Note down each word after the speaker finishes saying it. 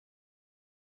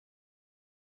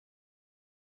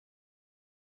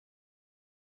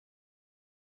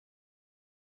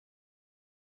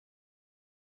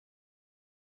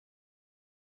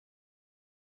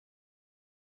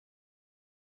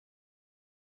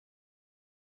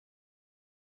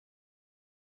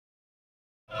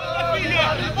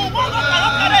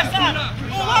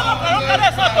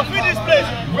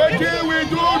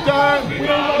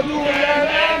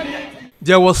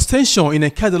There was tension in the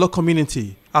Ekiadolor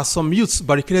community as some youths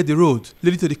barricaded the road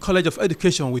leading to the College of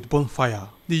Education with bonfire.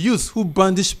 The youths who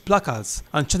brandished placards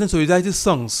and chanted solidarity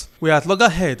songs were at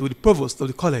loggerhead with the provost of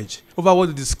the college over what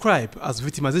they described as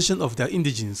victimization of their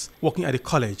indigents working at the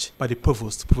college by the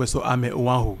provost, Professor Amen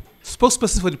Uhunwango.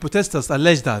 Spokesperson for the protesters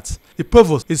alleged that the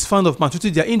provost is fond of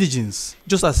maltreating their indigents,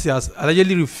 just as he has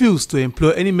allegedly refused to employ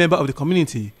any member of the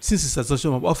community since his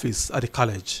assumption of office at the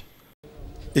college.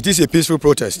 It is a peaceful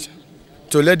protest.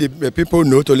 To let the people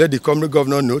know, to let the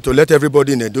governor know, to let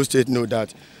everybody in Edo State know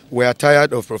that we are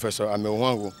tired of Professor Amen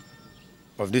Uhunwango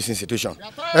of this institution.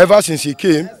 Ever since he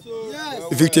came,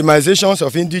 victimizations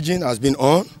of indigents has been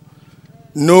on.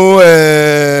 No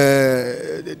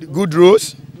good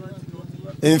roads.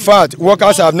 In fact,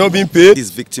 workers have not been paid.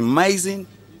 He's victimizing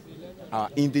our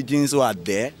indigents who are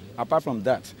there. Apart from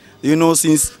that, you know,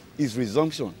 since his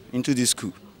resumption into this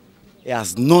school, he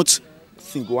has not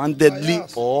single-handedly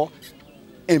or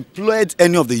employed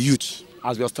any of the youth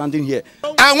as we are standing here.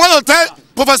 I want to tell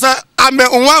Professor Amen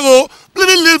Uhunwango,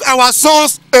 please leave our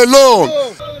sons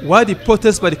alone. While the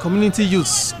protests by the community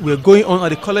youths were going on at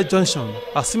the college junction,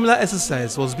 a similar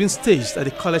exercise was being staged at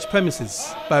the college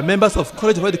premises by members of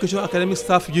College of Education Academic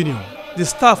Staff Union. The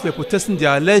staff were protesting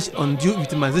their alleged undue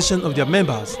victimization of their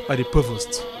members by the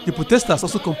provost. The protesters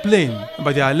also complained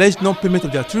about the alleged non-payment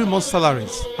of their 3-month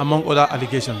salaries, among other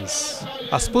allegations.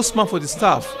 A spokesman for the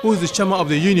staff, who is the chairman of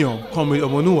the union, Comrade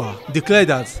Omonua, declared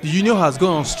that the union has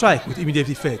gone on strike with immediate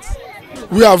effect.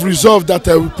 We have resolved that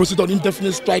we proceed on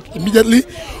indefinite strike immediately.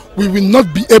 We will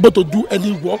not be able to do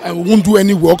any work, and we won't do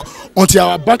any work until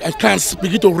our bank accounts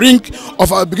begin to ring,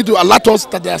 begin to alert us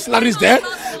that there are salaries there,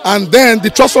 and then the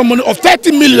trust fund money of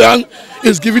 30 million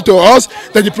is given to us.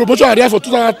 Then the promotion area for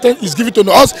 2010 is given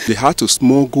to us. They had to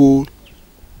smuggle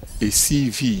a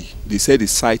CV. They said they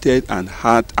cited and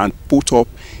put up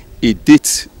a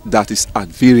date that is at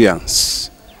variance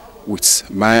with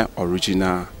my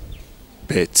original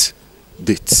birth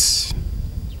date.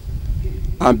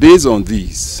 And based on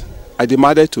these, I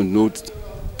demanded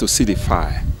to see the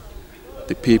file,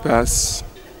 the papers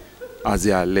as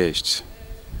they are alleged.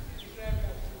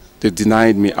 They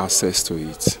denied me access to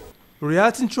it.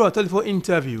 Reacting through a telephone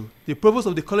interview, the provost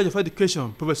of the College of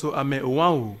Education, Professor Amen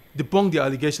Uhunwango, debunked the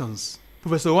allegations.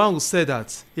 Professor Uhunwango said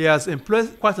that he has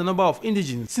employed quite a number of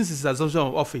indigents since his assumption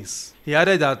of office. He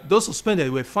added that those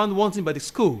suspended were found wanting by the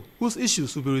school, whose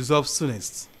issues will be resolved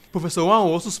soonest. Professor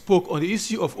Uhunwango also spoke on the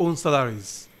issue of own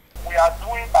salaries. We are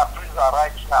doing appraisal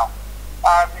right now,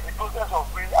 and in the process of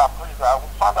doing appraisal, we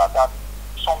found out that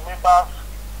some members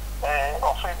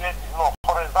offended the law.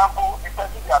 For example, the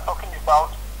person they are talking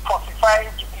about 45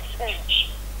 his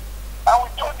age, and we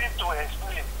told him to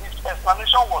explain. His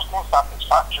explanation was not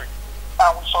satisfactory,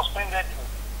 and we suspended him.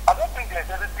 I don't think there's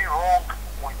anything wrong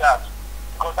with that,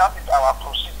 because that is our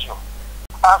procedure.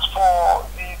 As for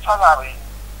the salary,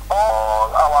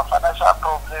 all our financial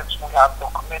problems we have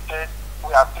documented,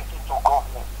 we have taken to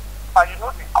government. And you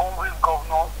know, the Congress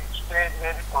governor is very,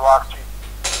 very proactive.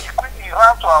 He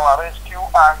ran to our rescue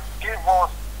and gave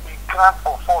us a grant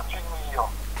of 14 million.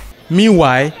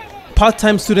 Meanwhile,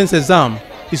 part-time students' exam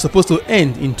is supposed to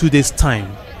end in 2 days'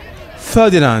 time.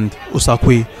 Ferdinand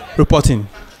Osakwe reporting.